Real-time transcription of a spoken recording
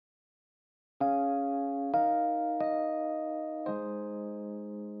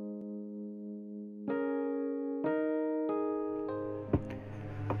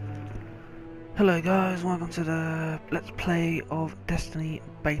Hello guys, welcome to the Let's Play of Destiny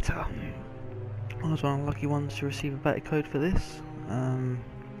Beta. I was one of the lucky ones to receive a beta code for this. I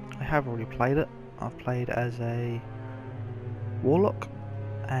have already played it. I've played as a Warlock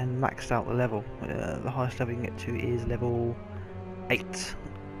and maxed out the level. The highest level you can get to is level 8.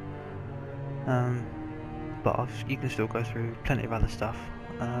 But you can still go through plenty of other stuff.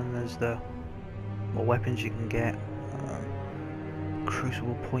 There's the more weapons you can get.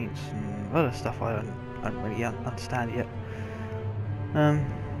 Crucible points and other stuff I don't really understand yet.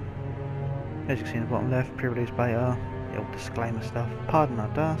 As you can see in the bottom left, pre-release beta, the old disclaimer stuff. Pardon our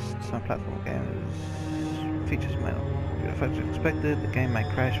dust, some platform games features may not be affected as expected, the game may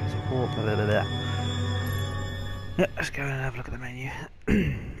crash for support, blah blah blah blah. Yeah, let's go and have a look at the menu.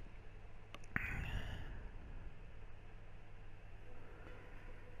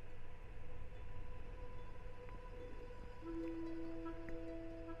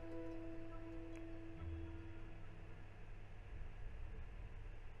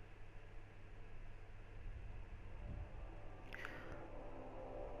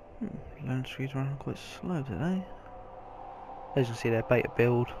 Loan screens running quite slow today. As you can see, their beta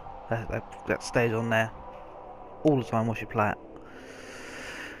build that stays on there all the time once you play it.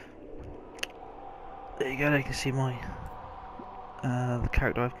 There you go. There you can see my the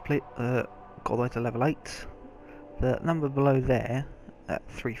character I've complete got all the way to level 8. The number below there at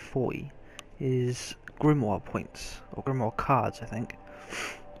 340 is Grimoire points or Grimoire cards, I think.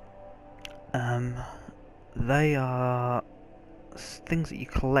 They are things that you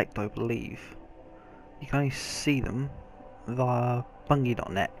collect, I believe. You can only see them via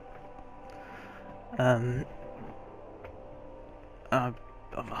Bungie.net. I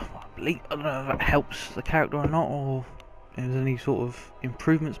don't know if that helps the character or not, or if there's any sort of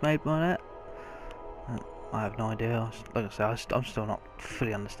improvements made by that. I have no idea. Like I say, I'm still not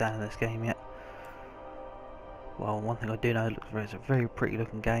fully understanding this game yet. Well, one thing I do know, it's a very pretty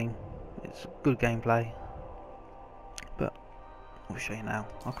looking game. It's good gameplay. But I'll show you now.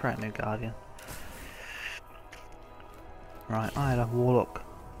 I'll create a new Guardian. Right, I had a Warlock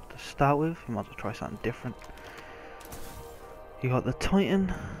to start with. You might as well try something different. You got the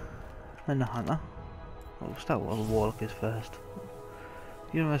Titan and the Hunter. We'll start with what the Warlock is first.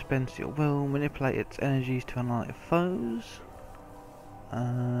 The universe bends to your will, manipulate its energies to annihilate your foes.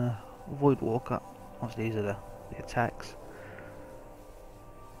 Void Walker. Obviously these are the attacks.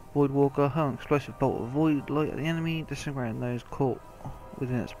 Void Walker, hurl an explosive bolt of void light at the enemy, disintegrating those caught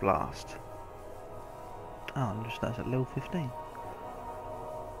within its blast. Oh, I just noticed at level 15.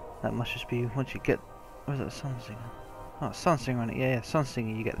 That must just be once you get. Where's that Sunsinger? Oh, Sunsinger on it. Yeah,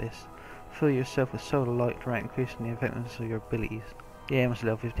 Sunsinger. You get this. Fill yourself with solar light, direct increasing the effectiveness of your abilities. Yeah, it must be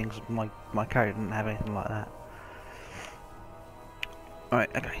level 15 because my character didn't have anything like that.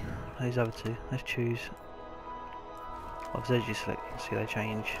 Alright, okay. These other two. Let's choose. Obviously, as you select, you can see they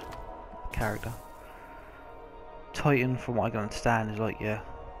change character. Titan, from what I can understand, is like in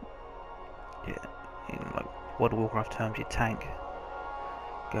like World of Warcraft terms, your tank.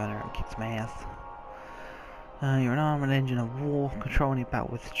 Going around and kicks my ass. You're an armored engine of war, controlling your battle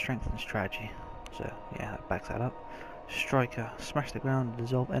with strength and strategy. So yeah, that backs that up. Striker, smash the ground,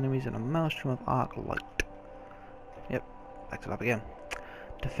 dissolve enemies in a maelstrom of arc light. Yep, backs it up again.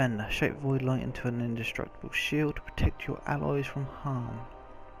 Defender, shape void light into an indestructible shield to protect your allies from harm.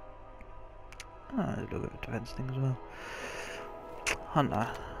 Oh, there's a little bit of a defense thing as well. Hunter,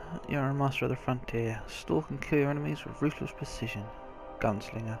 you're a master of the frontier. Stalk and kill your enemies with ruthless precision.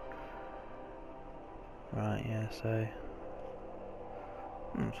 Gunslinger. Right, yeah, so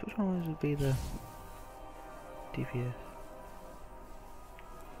which one would be the DPS?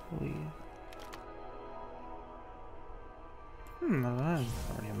 I don't know.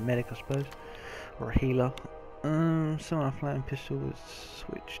 Not really a medic, I suppose, or a healer. Summon a flaming pistol with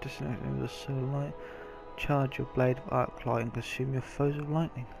switch disintegrating with a solar light. Charge your blade of arc light and consume your foes with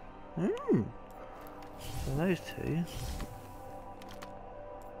lightning. So those two.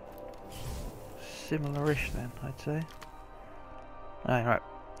 Similar-ish then, I'd say. Right,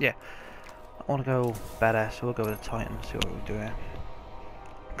 yeah. I want to go badass, so we'll go with a Titan and see what we do here.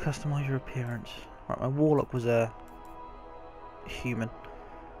 Customize your appearance. Right, my Warlock was a human,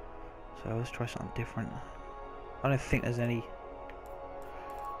 so let's try something different. I don't think there's any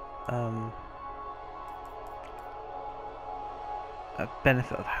a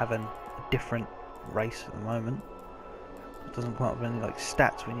benefit of having a different race at the moment. It doesn't come up with any like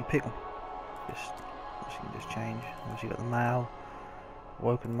stats when you pick them. You can just change. Obviously you got the male,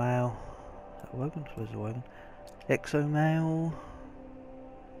 woken male. Is that woken? I suppose it's woken. Exo male.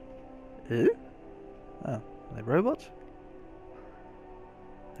 Ooh? Oh, are they robots?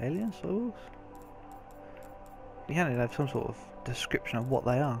 Aliens? Souls? You had to have some sort of description of what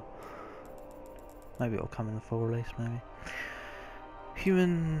they are. Maybe it'll come in the full release, maybe.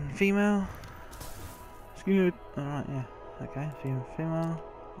 Human, female. Excuse me. Alright, yeah. Okay, human, female.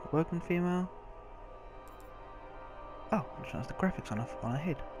 Working female. Oh, I just noticed the graphics on her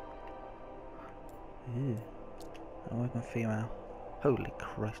head. Ew. A working female. Holy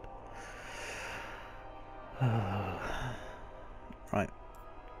Christ. Right.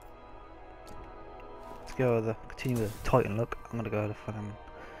 Let's go with continue with the Titan look. I'm gonna go with the fucking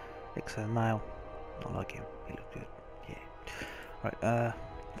XO male. I like him. He looks good. Yeah. Right.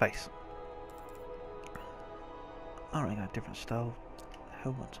 Face. I already got a different style.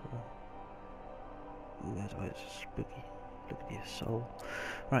 Helmet or. Ooh, that's why it's spooky. Look at your soul.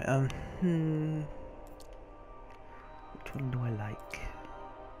 Right. Which one do I like?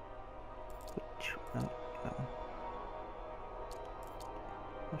 Which? No, that one.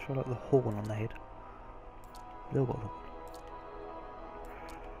 I'm not sure I like the horn on the head. Little bit.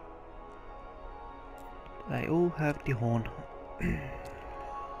 They all have the horn.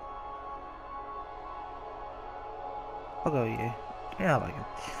 I'll go with you. Yeah, I like him.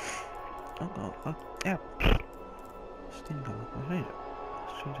 Yeah. Steam gun. I'll change it.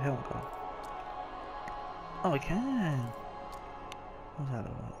 Let's change the helmet colour. Oh, I can. What's that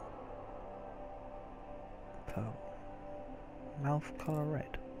look like? Purple. Mouth colour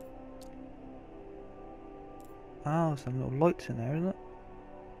red. Oh, some little lights in there, isn't it?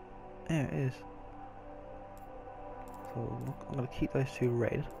 Yeah, it is. So look, I'm going to keep those two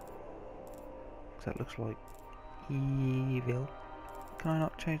red. Because that looks like evil. Can I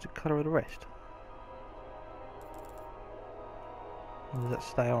not change the colour of the rest? Or does that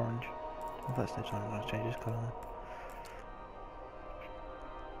stay orange? If that stays orange, I'm going to change this colour then.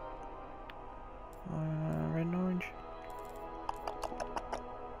 Red and orange.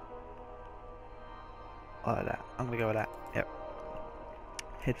 I like that. I'm going to go with that. Yep.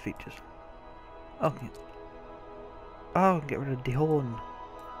 Head features. Okay. Oh, I can get rid of the horn.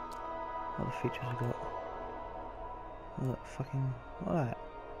 What other features I got? Look, fucking. What is that?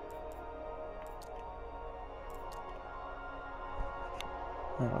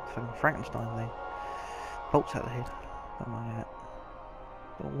 Oh, like the fucking Frankenstein thing. Bolts out the head. Don't mind that.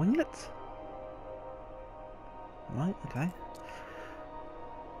 Little winglets? Right, okay.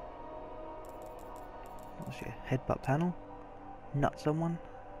 What's your headbutt panel? Nuts on one.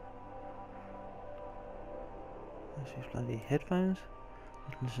 Let's use bloody headphones.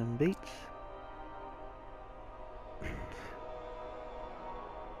 Listen to some beats.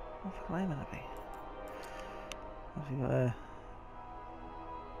 What the fuck am I meant to be? What's he got there?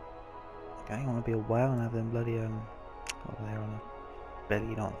 Okay, you want to be a whale and have them bloody over there on the belly,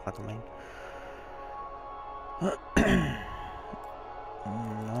 you know what the fuck I mean. No.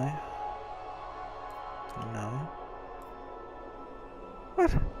 No. What?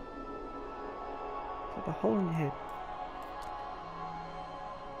 It's like a hole in your head.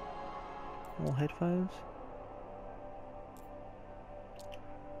 More headphones.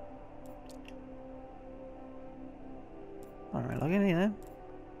 I don't really like any of them.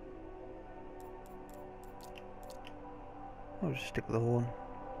 I'll just stick with the horn.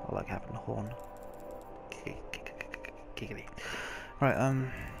 I like having the horn. Giggity. Right,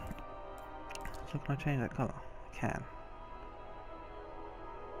 so can I change that colour? I can.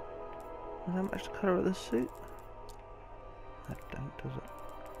 Does that match the colour of the suit? That don't, does it?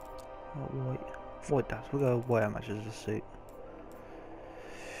 What white? White does. We'll go white that matches the suit.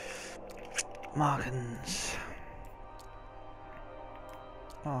 Markings.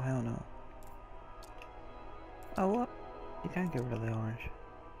 Oh hell no. Oh what? You can get rid of the orange.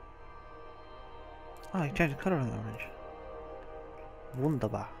 Oh, you change the colour of the orange.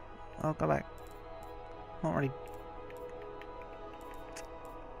 Wunderbar. I'll go back. Not really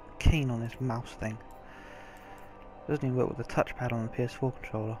keen on this mouse thing. It doesn't even work with the touchpad on the PS4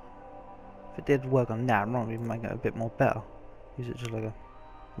 controller. If it did work on that, I'd probably make it a bit more better. Use it just like a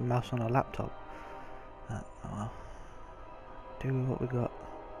mouse on a laptop. Oh well. Do what we got.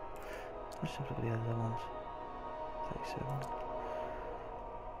 Let's have a look at the other ones. 37.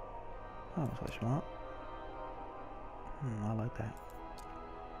 Oh, that's quite smart. I like that.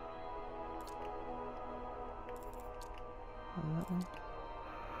 That one.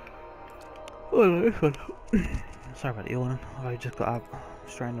 Oh, I like this one. Sorry about the yawning. I just got up,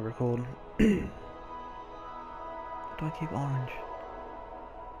 straight into recording. Do I keep orange?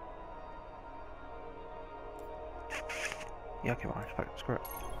 Yeah, I keep orange. Fuck, screw it.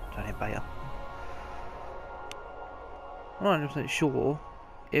 Don't need beta. I'm not 100% sure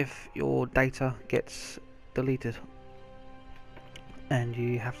if your data gets deleted and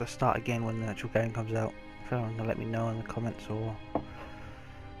you have to start again when the actual game comes out. America and let me know in the comments or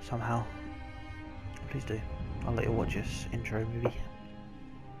somehow, please do. I'll let you watch this intro movie.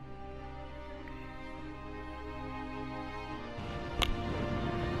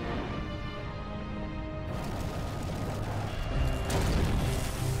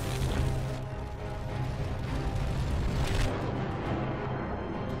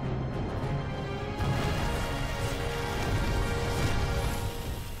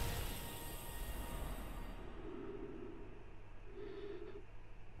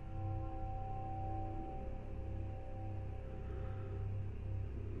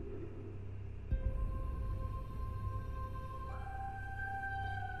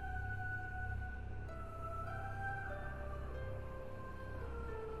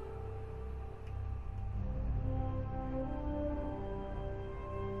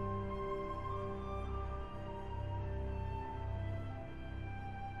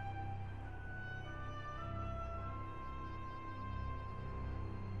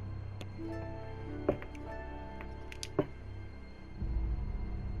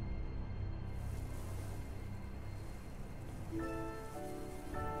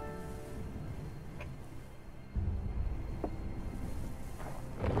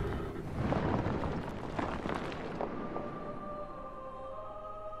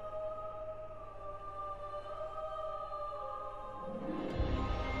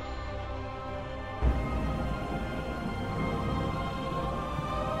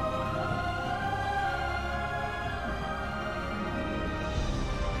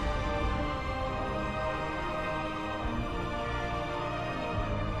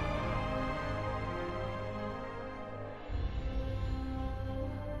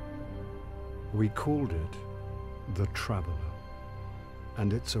 We called it the Traveler,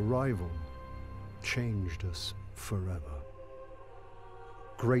 and its arrival changed us forever.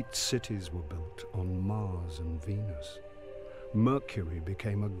 Great cities were built on Mars and Venus. Mercury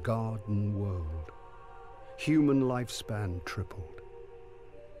became a garden world. Human lifespan tripled.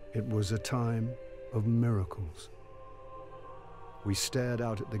 It was a time of miracles. We stared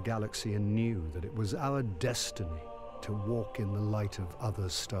out at the galaxy and knew that it was our destiny to walk in the light of other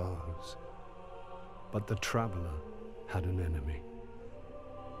stars. But the Traveler had an enemy,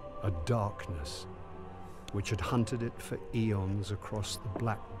 a darkness which had hunted it for eons across the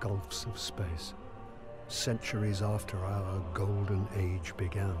black gulfs of space. Centuries after our golden age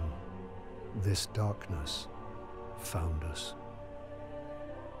began, this darkness found us.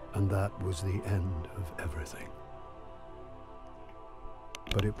 And that was the end of everything.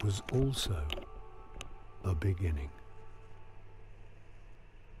 But it was also a beginning.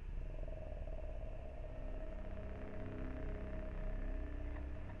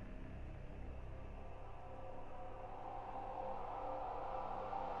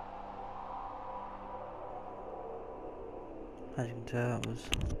 As you can tell, it was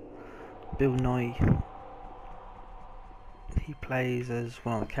Bill Nye. He plays as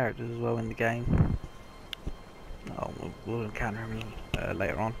one of the characters as well in the game. Oh, we'll encounter him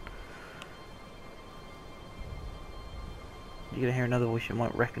later on. You're gonna hear another voice you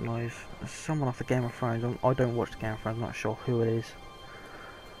might recognise. Someone off the Game of Thrones. I don't watch the Game of Thrones. I'm not sure who it is.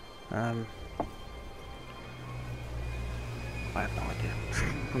 I have no idea.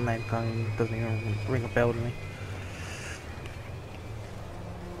 The name doesn't even ring a bell to me.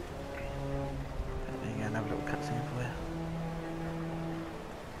 Have a little cutscene for you.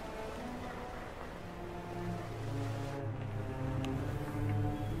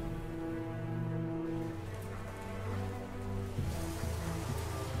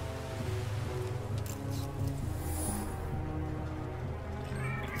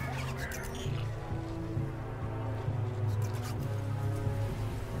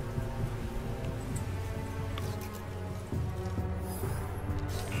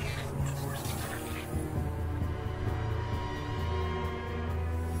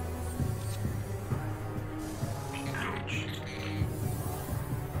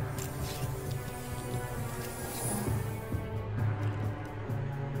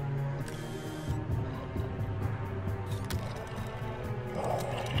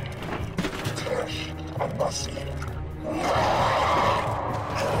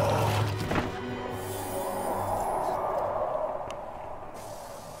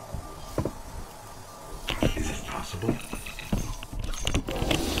 Is it possible?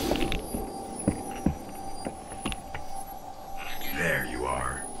 There you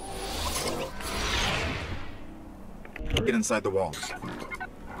are. Get inside the walls.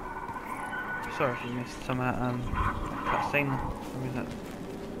 Sorry if you missed some of that cutscene. I mean, that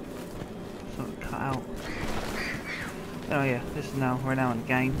something cut out. Oh yeah, we're now in the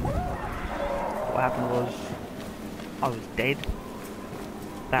game. what happened was I was dead.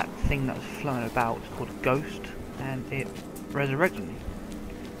 That thing that was floating about is called a ghost, and it resurrected me.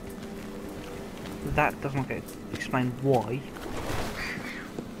 That does not get explained why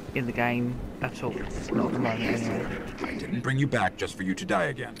in the game at all. Not at the moment anyway. I didn't bring you back just for you to die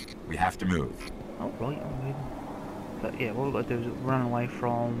again. We have to move. Oh right, I'm moving. But yeah, what we've got to do is run away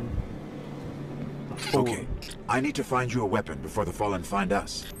from the fallen. Okay, I need to find you a weapon before the Fallen find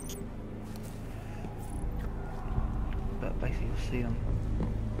us. But basically you'll see them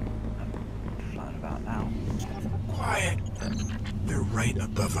flying about now. Quiet. They're right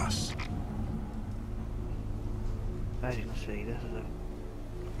above us. As you can see, this is a...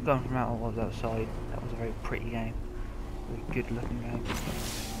 Going from out I was outside, that was a very pretty game. Very good looking game.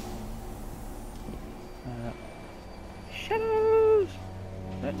 Shadows!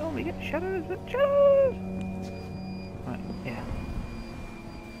 Don't normally get shadows, but shadows! Right, yeah.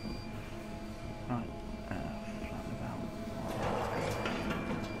 Right, flying about.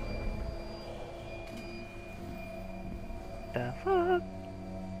 The fuck?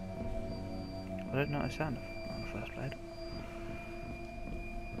 I don't know the sound of on the first played.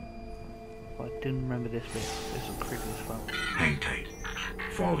 But I didn't remember this bit. This was creepy as fuck. Hang tight.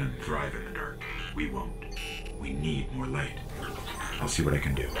 Fallen thrive in the dark. We won't. We need more light. I'll see what I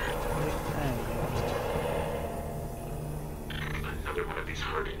can do. There we go. Another one of these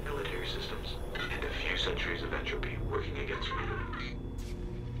hardened military systems, and a few centuries of entropy working against me.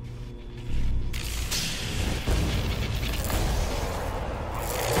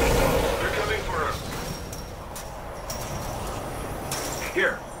 They're coming for us.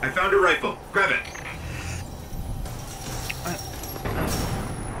 Here, I found a rifle. Grab it.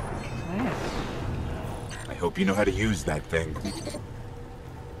 Yeah. I hope you know how to use that thing.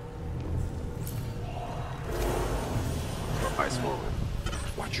 Eyes forward.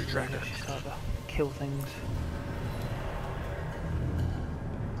 Watch your tracker. She started to kill things.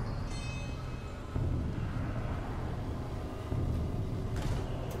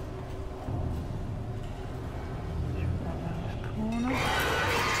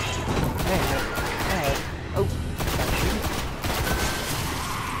 Oh,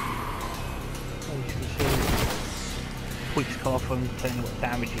 you can see weeks car from telling you what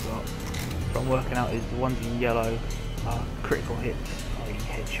damage you got. What I'm working out is the ones in yellow are critical hits, i.e.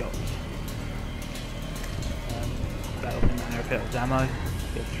 headshots. Battle in that area of ammo. You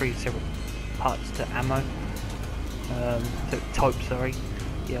have 3 separate parts to ammo. So type, sorry.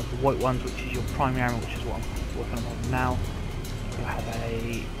 You have the white ones, which is your primary ammo, which is what I'm working on now. You have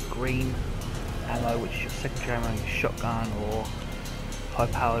a green ammo, which is your secondary ammo, your shotgun or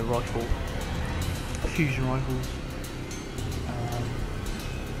high-powered rifle, fusion rifles.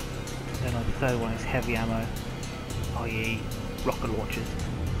 Then the third one is heavy ammo, i.e. rocket launchers.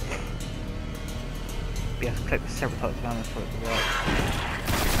 You have to collect the several types of ammo for it to work.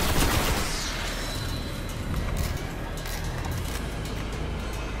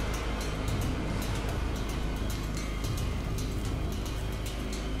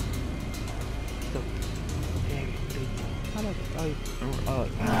 So, yeah, I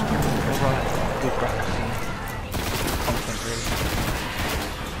like good graphics and content really.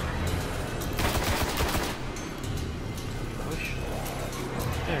 Rubbish.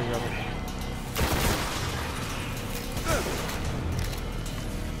 Very rubbish.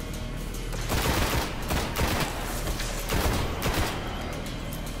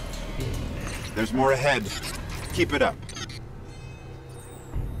 There's more ahead. Keep it up.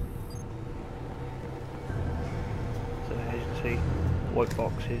 So as you can see, white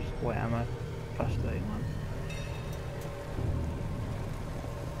boxes, white ammo, plus 31.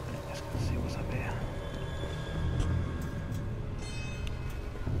 Let's go see what's up here.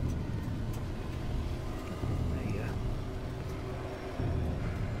 There you go.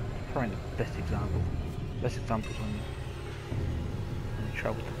 Probably the best example. Best examples when you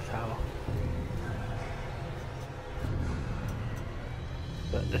travel to the tower.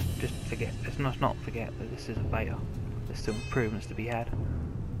 But let's just forget, let's not forget that this is a beta. There's still improvements to be had.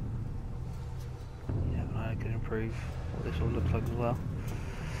 Yeah, and I can improve what this all looks like as well.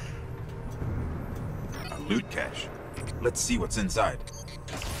 A loot cache. Let's see what's inside.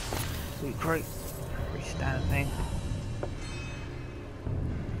 Loot crate, pretty standard thing.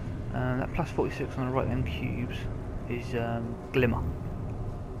 That plus 46 on the right hand cubes is glimmer.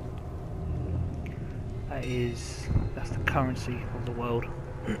 That's the currency of the world.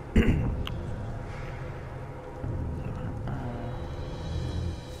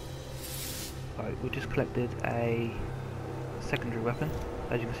 Right, we just collected a secondary weapon.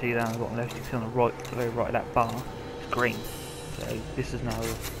 As you can see down the bottom left, you can see on the right, the very right of that bar, it's green. So this is now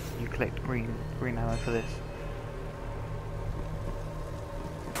you collect green ammo for this.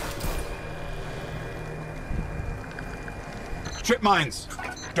 Chip mines!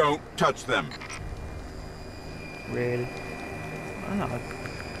 Don't touch them. Really? I don't know.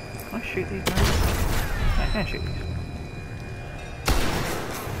 Can I shoot these now? I can shoot these.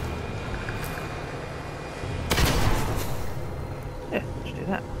 Yeah, let's do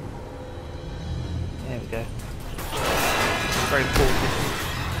that. There we go. Very poor distance,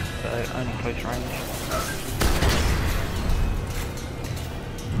 so only close range.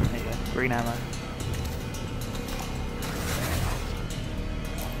 There you go, green ammo.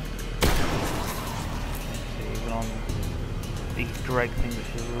 See, even on the drag thing,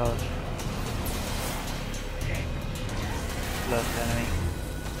 which is the lowest enemy.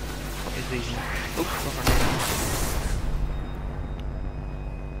 What is these? Oops, not grenade.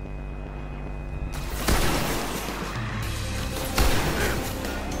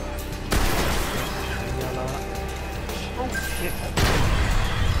 Shit.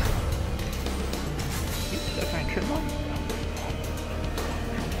 Oops, I can't trip on.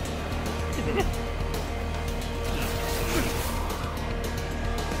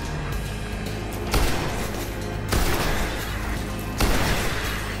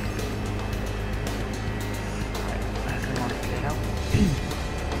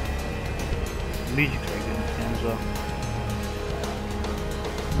 The music's very good in this game as well.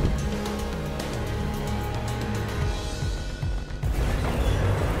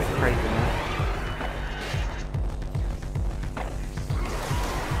 Crazy, man.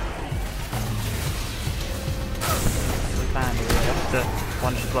 The band here, that's the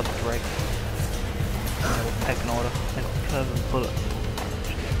one just blood break. Take an order. They've got curve and bullets.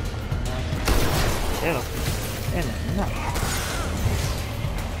 They're nuts.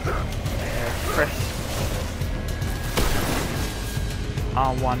 Press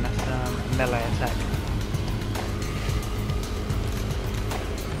R1, that's melee attack.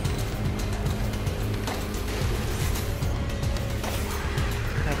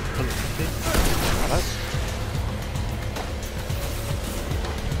 Hello.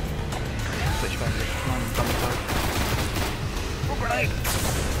 Switch back to oh, grenade!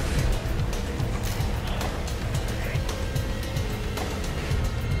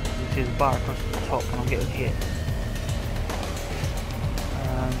 You see the bar across the top and I'm getting hit.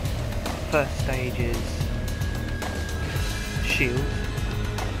 First stage is shield. And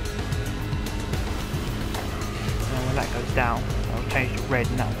then when that goes down, I'll change to red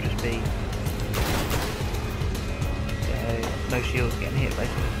and that'll just be no shields getting hit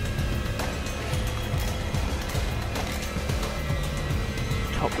basically.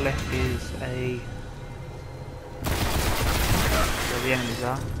 Top left is where the enemies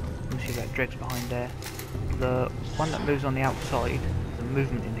are. You can see that dregs behind there. The one that moves on the outside is a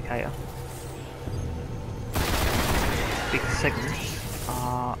movement indicator. Big segments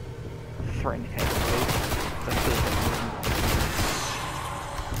are threat indicators.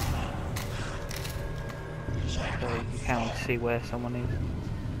 So you can see where someone is.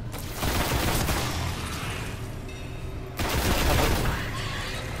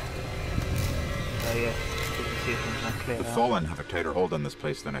 So yeah, you can see if someone's clear. The Fallen have a tighter hold on this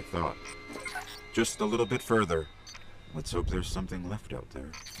place than I thought. Just a little bit further. Let's hope there's something left out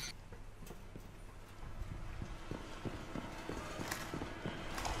there.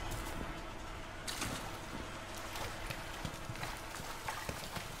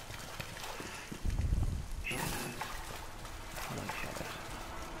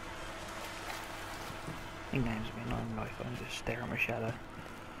 In games, I mean, not in life, I just stare at my shadow.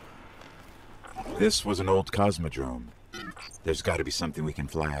 This was an old cosmodrome. There's got to be something we can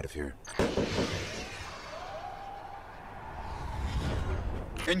fly out of here.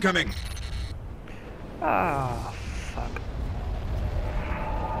 Incoming! Ah, fuck.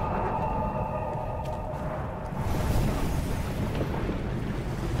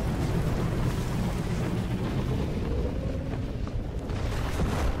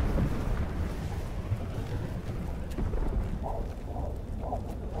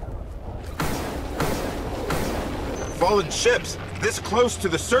 Fallen ships! This close to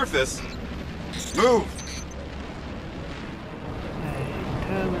the surface! Move!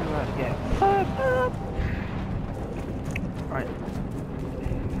 Turn around, yeah. Fuck up! Right.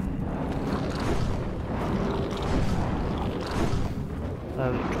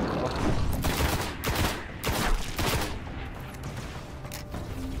 Drop off.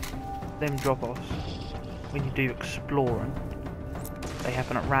 Them drop-offs, when you do exploring, they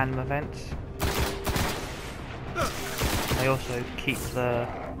happen at random events. They also keep the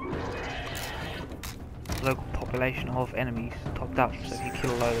local population of enemies topped up. So if you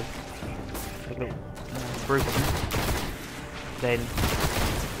kill a load of a little group of them, then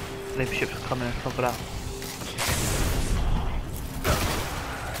labor ships will come in and top it up.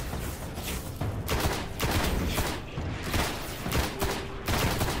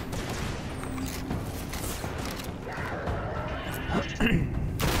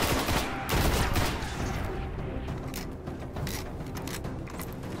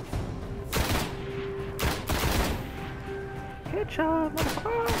 Headshot,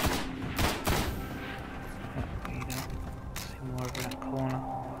 motherfucker! There you go. See more over that corner.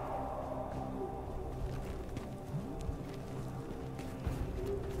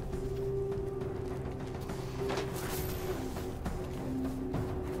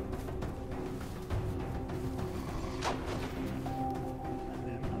 And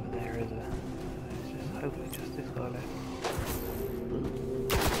then over there is hopefully just this guy left.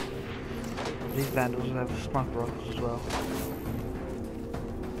 These vandals will have sniper rifles as well.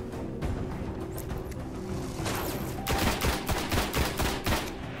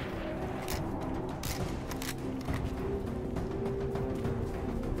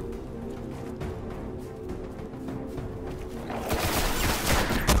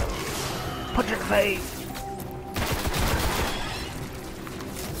 Punch in the face!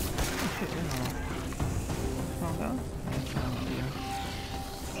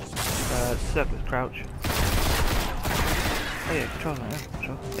 Circus crouch. Oh yeah, control that, yeah,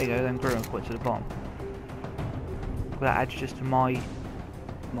 control. There you go, then grew and put it to the bottom. That adds just to my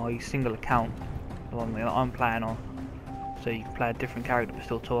single account, the one that I'm playing on. So you can play a different character but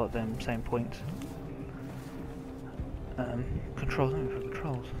still top up them same points. Controls, let me for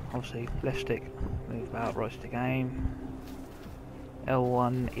controls. Obviously, left stick, move about, right stick aim.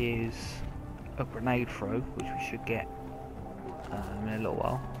 L1 is a grenade throw, which we should get in a little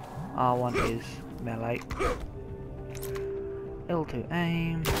while. R1 is melee. L2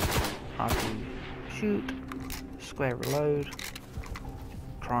 aim. R2 shoot. Square reload.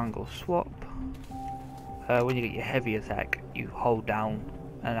 Triangle swap. When you get your heavy attack, you hold down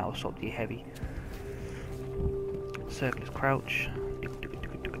and that will swap to your heavy. Circle is crouch.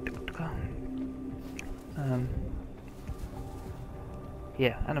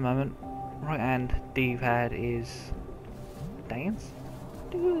 Yeah, at the moment, right hand D-pad is dance.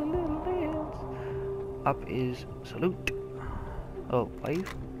 Do a little dance. Up is salute. Oh, wave.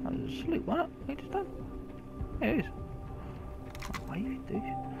 That was a salute, why not? What just done? There it is. Oh, wave, you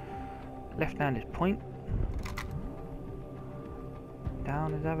douche. Left hand is point.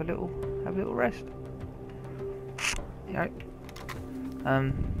 Down is have a little rest. Alright.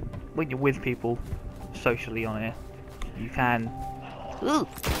 When you're with people socially on here, you can. Ooh.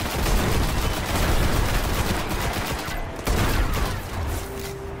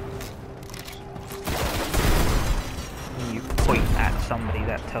 When you point at somebody,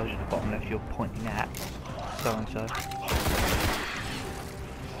 that tells you the bottom left you're pointing at so and so.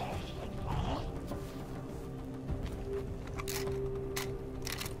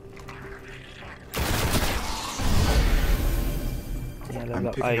 I'm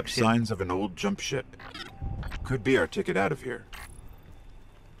picking up signs of an old jump ship. Could be our ticket out of here.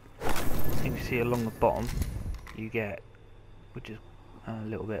 You can see along the bottom, you get, which is a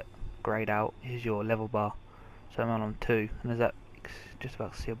little bit greyed out, is your level bar. So I'm on 2, and there's that, just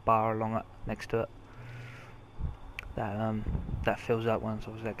about to see a bar along it, next to it. That fills up once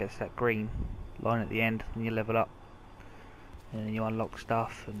obviously that gets that green line at the end, and you level up, and then you unlock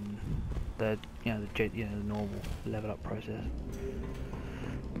stuff and the the normal level up process.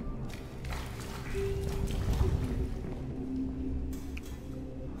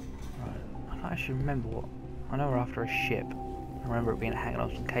 Right, I can't actually remember what. I know we're after a ship. I remember it being hanging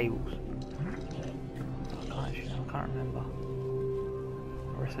on some cables. I can't remember.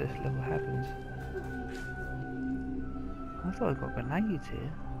 The rest of this level happens. I thought I got grenades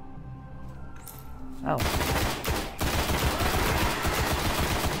here. Oh.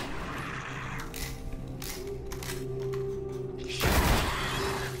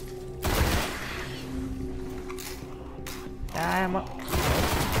 I'm up.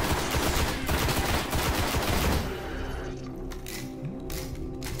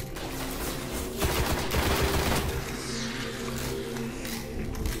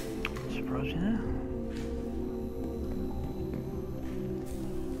 Surprising,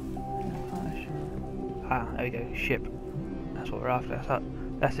 huh? Ah, there we go, ship. That's what we're after.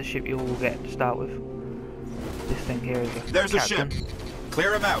 That's the ship you all get to start with. This thing here is a There's captain, a ship.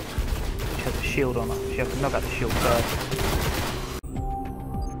 Clear him out. which has a shield on her. So you have to knock out the shield first.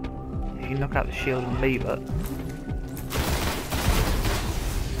 If you knock out the shield and leave it,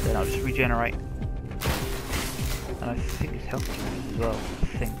 then I'll just regenerate. And I think his health is as well, I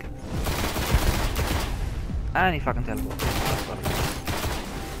think. And he fucking teleports.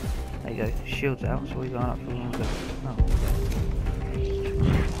 There you go, shield's out, so we're going up for a little bit. Oh.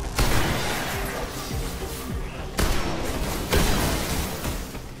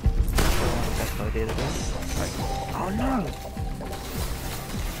 Best idea to do. Right. Oh no!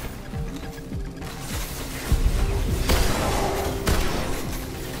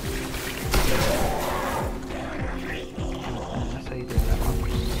 That's how you do that one.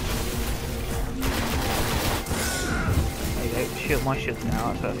 There you go, shield, my shield's now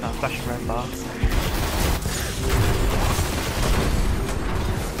out, so it's now flashing red bar.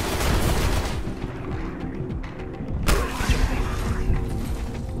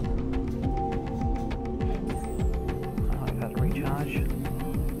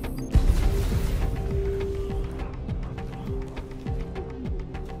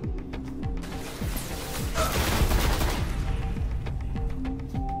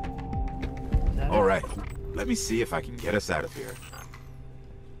 Alright, let me see if I can get us out of here.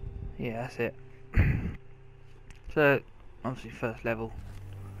 Yeah, that's it. So, obviously first level,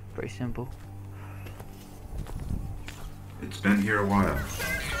 pretty simple. It's been here a while.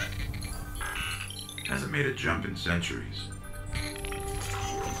 Hasn't made a jump in centuries.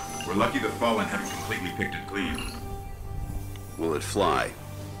 We're lucky the Fallen haven't completely picked it clean. Will it fly?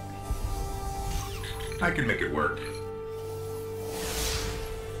 I can make it work.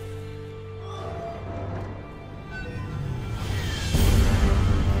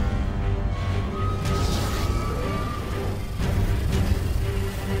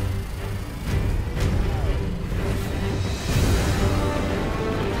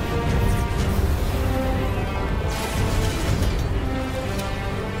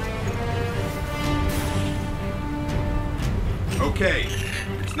 Okay,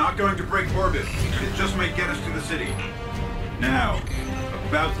 it's not going to break orbit. It just might get us to the city. Now,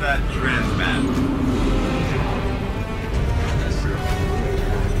 about that transmat.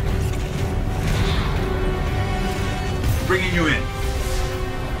 Bringing you in.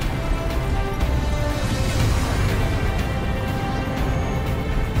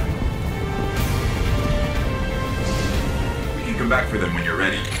 We can come back for them when you're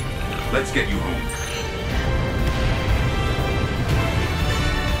ready. Let's get you home.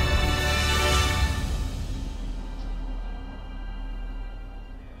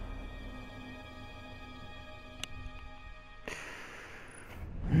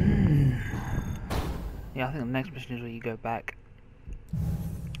 Yeah, I think the next mission is where you go back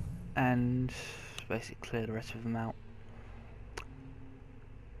and basically clear the rest of them out.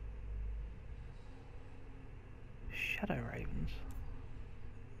 Shadow Ravens.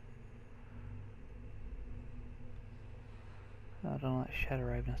 I don't know what Shadow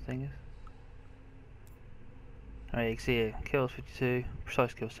Ravens thing is. Alright, you can see here, kills 52,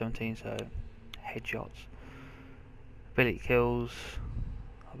 precise kills 17, so headshots. Ability kills,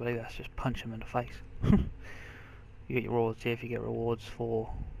 I believe that's just punch them in the face. You get your rewards here if you get rewards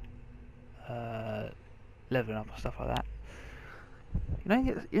for leveling up and stuff like that. You don't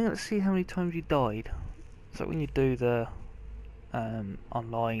get to see how many times you died. So when you do the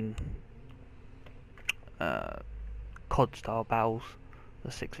online COD style battles, the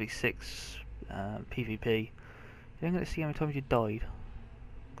 6v6 PvP, you don't get to see how many times you died,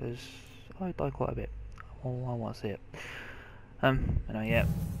 because I died quite a bit. I want to see it. Anyway, yeah,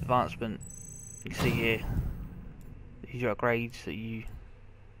 advancement. You can see here, these are upgrades that you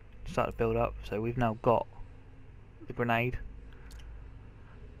start to build up. So we've now got the grenade,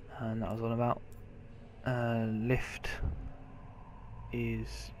 and that I was on about. Lift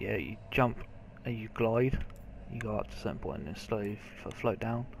is, yeah, you jump and you glide. You go up to a certain point and then slowly float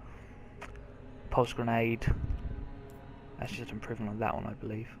down. Pulse grenade, that's just improvement on that one, I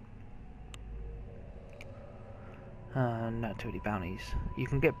believe. No activity bounties. You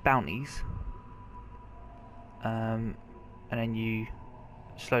can get bounties, and then you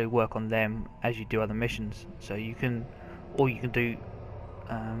slowly work on them as you do other missions. So you can, or you can do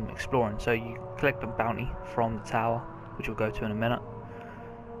exploring. So you collect a bounty from the tower, which we'll go to in a minute,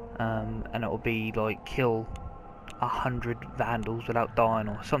 and it will be like kill 100 vandals without dying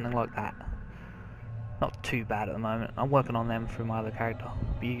or something like that. Not too bad at the moment. I'm working on them through my other character,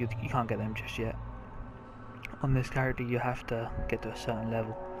 but you can't get them just yet. On this character you have to get to a certain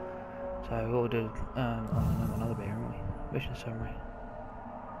level. So what we'll do, another bit here, haven't we? Mission summary.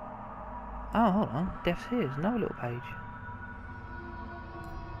 Oh, hold on, Death's here, there's another little page.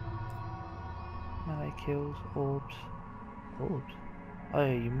 Melee kills, orbs. Orbs? Oh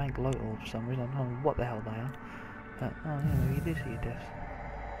yeah, you make light orbs for some reason, I don't know what the hell they are. But, oh yeah, maybe you do see your deaths.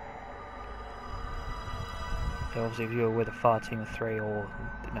 So obviously if you were with a fire team of 3 or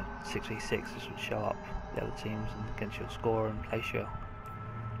 6v6, this would show up the other teams and against your score and place you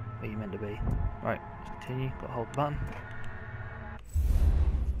where you're meant to be. Right, let's continue, got to hold the button.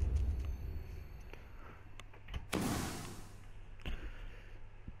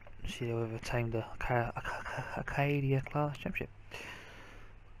 See how we've attained the Acadia class championship.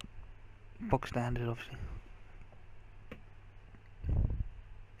 Box standard obviously.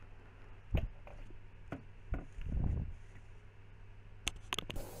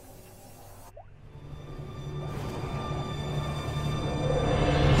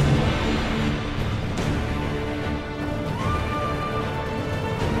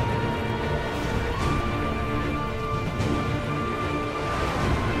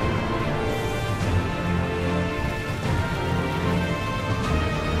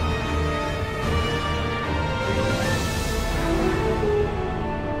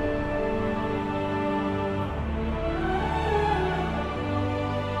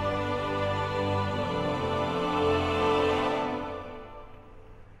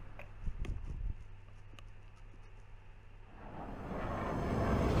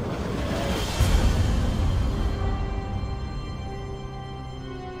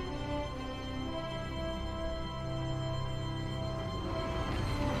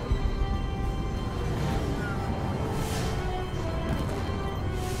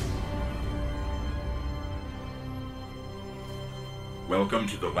 Welcome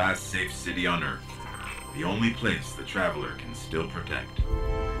to the last safe city on Earth. The only place the Traveler can still protect.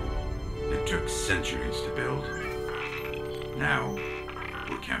 It took centuries to build. Now,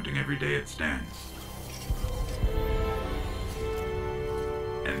 we're counting every day it stands.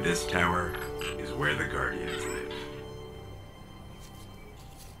 And this tower is where the Guardians live.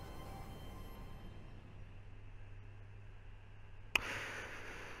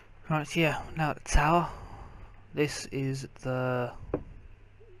 Right, so yeah, now at the tower. This is the.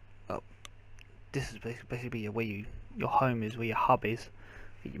 Oh, this is basically where your home is, where your hub is,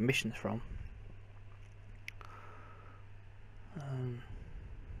 where your mission's from.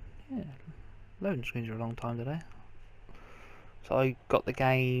 Yeah, loading screens are a long time today. So I got the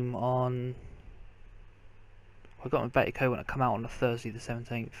game on. I got my beta code when it came out on the Thursday the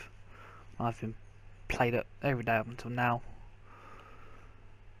 17th. I've been played it every day up until now.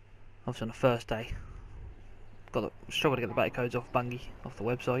 Obviously on the first day. Struggled to get the beta codes off Bungie, off the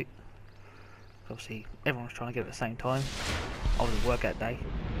website. Obviously, everyone was trying to get it at the same time. I was at work that day,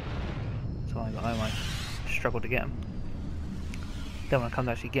 so I got home. I struggled to get them. Then when I come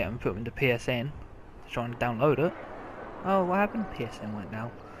to actually get them, put them into PSN to try and download it. Oh, what happened? PSN went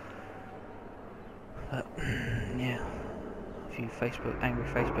down. Yeah, a few angry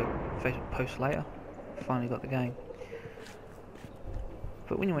Facebook posts later, finally got the game.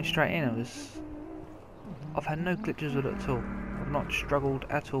 But when you went straight in, I've had no glitches with it at all. I've not struggled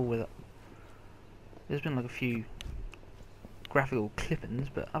at all with it. There's been like a few graphical clippings,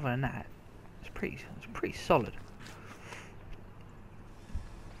 but other than that, it's pretty solid.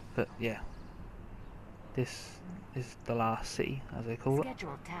 But yeah, this is the last city, as they call it.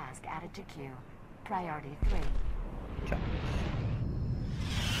 Scheduled task added to queue. Priority 3. Check.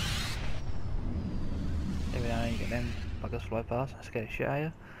 Every now and then you get them buggers fly past and scare the shit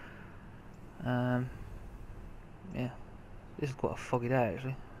out of you. Yeah, this is quite a foggy day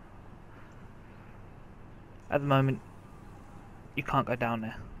actually. At the moment, you can't go down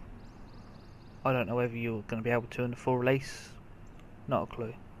there. I don't know whether you're going to be able to in the full release. Not a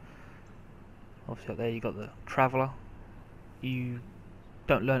clue. Obviously up there you got the Traveller. You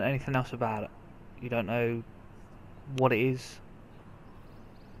don't learn anything else about it. You don't know what it is.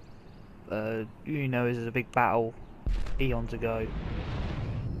 You know there's a big battle eons ago,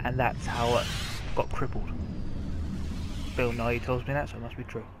 and that's how it got crippled. Bill Nye tells me that, so it must be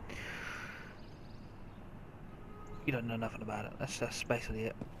true. You don't know nothing about it. That's basically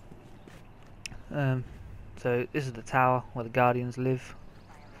it. So this is the tower where the Guardians live.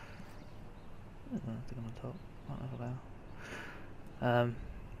 I think on the top. I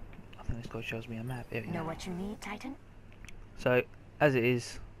think this guy shows me a map. Here we go. Know what you need, Titan? So as it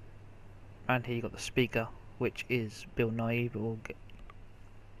is, around here you got the speaker, which is Bill Nye, but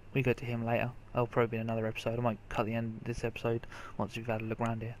we go to him later. I'll probably be in another episode. I might cut the end of this episode once we've had a look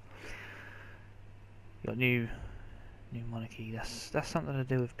around here. You got new monarchy. That's something to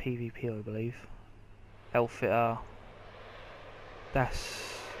do with PvP, I believe. Outfitter.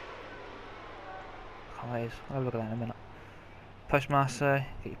 That's. I can't wait. I'll have a look at that in a minute. Postmaster.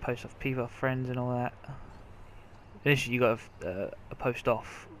 Get your post off people, friends, and all that. Initially, you got a post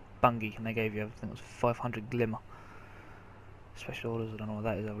off Bungie, and they gave you, I think it was 500 glimmer. Special orders. I don't know what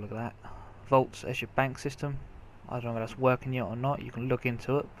that is. Have a look at that. Vaults. That's your bank system. I don't know if that's working yet or not. You can look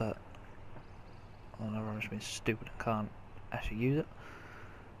into it, but I don't know, I'm just being stupid and can't actually use it.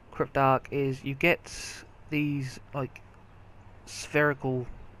 Cryptarch is you get these like spherical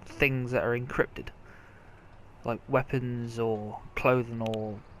things that are encrypted, like weapons or clothing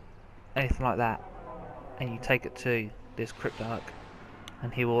or anything like that, and you take it to this Cryptarch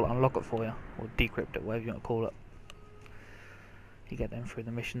and he will unlock it for you, or decrypt it, whatever you want to call it. You get them through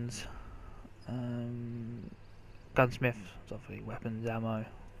the missions. Gunsmiths, obviously weapons, ammo.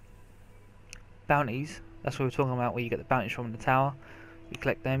 Bounties, that's what we're talking about, where you get the bounties from in the tower. You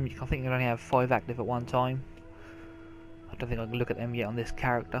collect them. I think you can only have 5 active at one time. I don't think I can look at them yet on this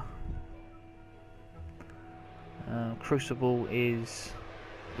character. Crucible is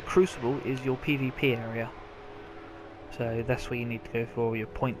your PvP area, so that's where you need to go for all your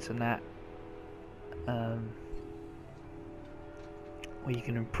points and that. Where you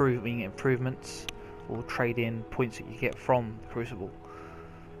can improve, you can get improvements or trade in points that you get from the Crucible.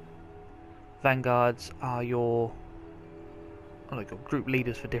 Vanguards are your group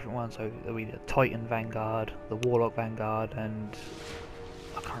leaders for different ones, so there'll be the Titan Vanguard, the Warlock Vanguard, and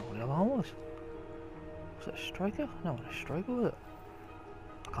I can't remember what the other one was. Was it a Striker? No, it was a Striker, was it?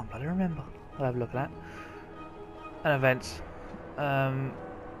 I can't bloody remember. I'll have a look at that. And events. I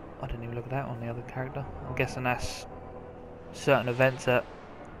didn't even look at that on the other character. I'm guessing that's certain events that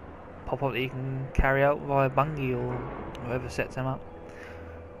pop up that you can carry out via Bungie or whoever sets them up.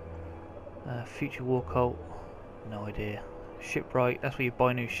 Future War Cult, no idea. Shipwright, that's where you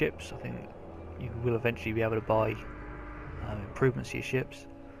buy new ships. I think you will eventually be able to buy improvements to your ships.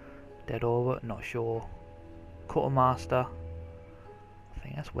 Dead Orbit, not sure. Quartermaster, I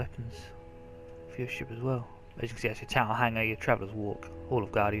think that's weapons for your ship as well. As you can see, that's your Tower Hangar, your Traveller's Walk, Hall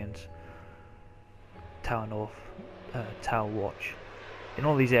of Guardians, Tower North, Tower Watch. In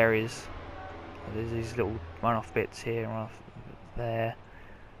all these areas, there's these little run-off bits here, run-off there,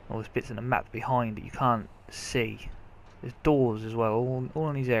 all these bits in the map behind that you can't see. There's doors as well, all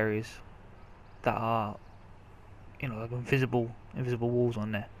in these areas that are, you know, like invisible walls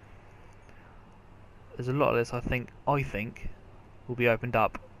on there. There's a lot of this I think will be opened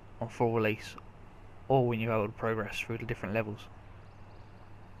up on full release, or when you're able to progress through the different levels.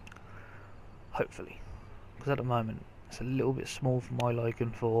 Hopefully, because at the moment it's a little bit small for my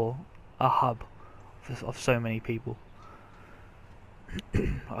liking for a hub of so many people.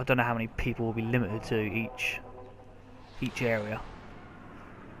 I don't know how many people will be limited to each area,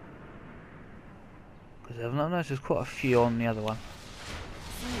 because I've noticed there's quite a few on the other one.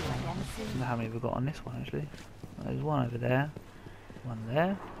 I don't know how many we've got on this one actually. There's one over there, one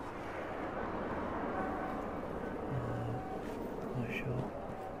there. Not sure.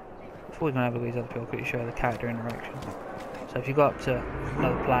 Before we can have a look at these other people, I'll quickly show you the character interaction. So if you go up to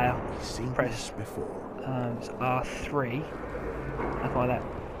another player, press it's R3, and by that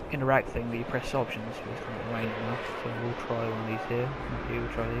interact thing where you press options, it's kind of range now. So we'll try one of these here. We'll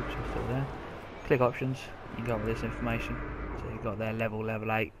try these because we're still there. Click options, you go with this information. So you've got their level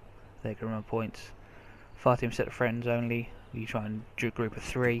 8, they can remember points. Fire team set of friends only. You try and do a group of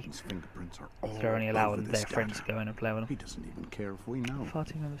 3. His fingerprints are all They're only allowing over their this friends to data. go in and play with them. He doesn't even care if we know. Fire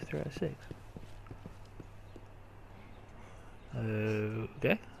team members 3 out of 6.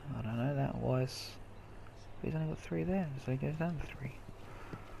 Okay, I don't know that. Why is he's only got 3 there? So he goes down to 3.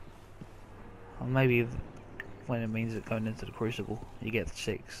 Or maybe when it means that going into the Crucible, you get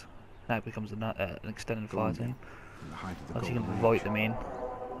 6. That becomes an extended fire team. In the height of the Obviously, you can Golden invite Age. them in.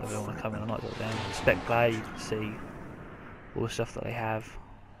 If they want to come in or not, it's up to them. Spec player, you can see all the stuff that they have.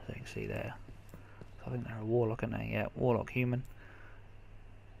 So you can see there. So I think they're a Warlock, aren't they? Yeah, Warlock human.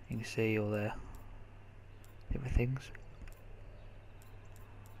 You can see all their different things.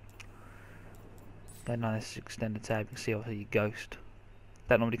 Going down this extended tab, you can see obviously your Ghost.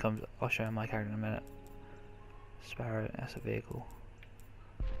 That normally comes. I'll show you my character in a minute. Sparrow, that's a vehicle.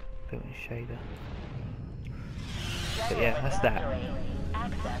 Built-in shader. But yeah, that's that.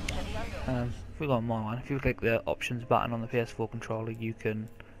 If we go on my one, if you click the options button on the PS4 controller, you can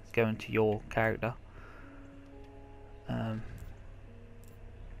go into your character. So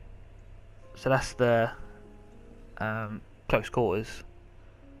that's the close quarters,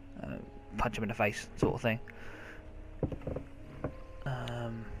 punch him in the face sort of thing.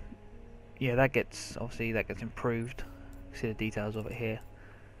 Yeah, that gets improved. You see the details of it here.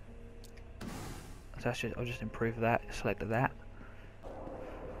 So I'll just improve that. Select that.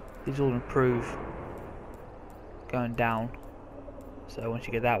 These all improve going down. So once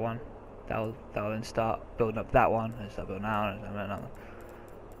you get that one, that'll then start building up that one, and start building that one, and another.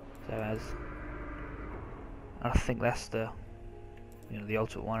 So I think that's the the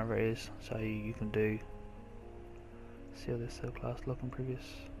ultimate one, whatever it is. So you can do Seal this so class lock and previous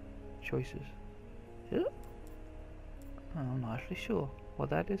choices. Yeah. Oh, I'm not actually sure what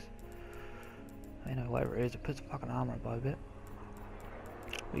that is. You know, whatever it is, it puts the fucking armor up by a bit.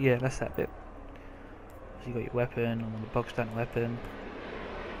 But yeah, that's that bit. So you got your weapon, and the box down weapon,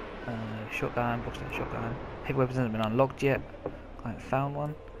 shotgun, box down shotgun. Heavy weapons hasn't been unlocked yet. I haven't found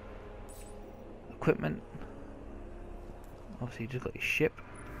one. Equipment. Obviously, you just got your ship.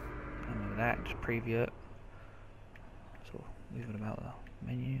 Remember that, just preview it. Sort of moving about the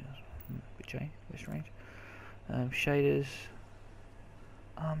menu. That's a bit strange. Shaders.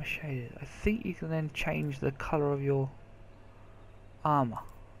 Armor shaders. I think you can then change the colour of your armor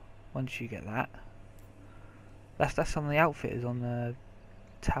once you get that. That's some of the outfitters on the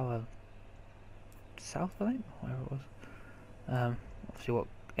tower south, I think, wherever it was. Obviously, what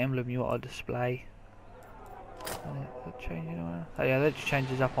emblem you want to display. That changes. Oh yeah, that just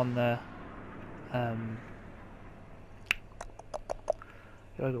changes up on the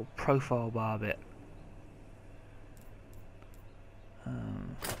your little profile bar bit.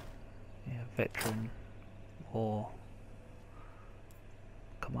 Yeah, veteran or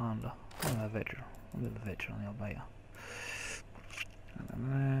commander. I'm a veteran. I'm a veteran on the old beta.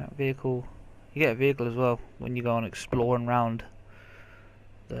 Vehicle. You get a vehicle as well when you go on exploring around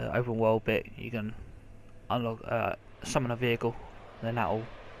the open world bit. You can unlock, summon a vehicle, and then that'll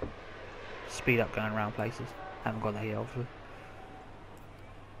speed up going around places. Haven't got that yet, obviously.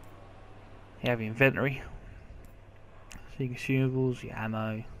 You have your inventory. So your consumables, your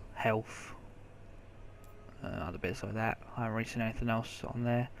ammo, health, other bits like that. I haven't really seen anything else on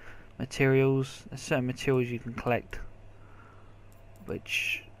there. Materials. There's certain materials you can collect,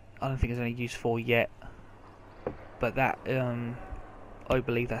 which I don't think there's any use for yet. But that, I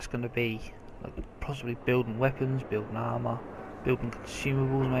believe that's going to be like possibly building weapons, building armor, building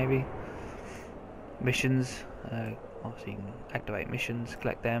consumables, maybe. Missions. Obviously, you can activate missions,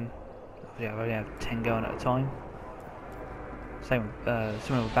 collect them. Obviously, I only have 10 going at a time. Similar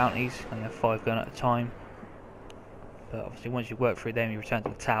with bounties, you only have 5 going at a time. But obviously, once you work through them, you return to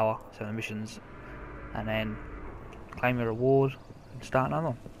the tower, so the missions, and then claim your reward and start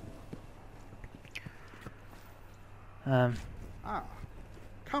another one.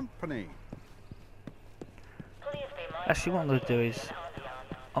 Company. Actually, what I'm going to do is,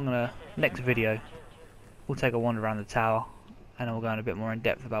 next video, we'll take a wander around the tower, and then we'll go in a bit more in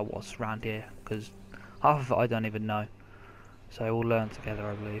depth about what's around here, because half of it I don't even know. So we'll learn together,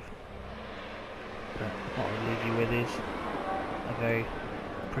 I believe. But what I'll leave you with is a very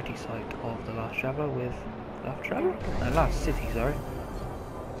pretty sight of the Last Traveller with... Last City, sorry.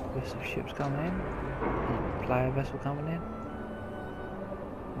 With some ships coming in. And a player vessel coming in.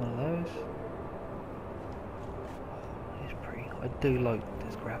 One of those. It's pretty. I do like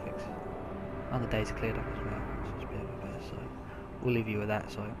this graphics. And the data cleared up as well, so it's a bit of a better sight. We'll leave you with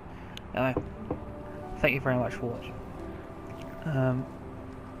that, so... Anyway, thank you very much for watching. I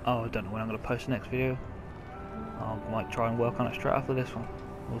don't know when I'm going to post the next video. I might try and work on it straight after this one.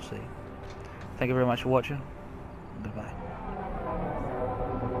 We'll see. Thank you very much for watching. Goodbye.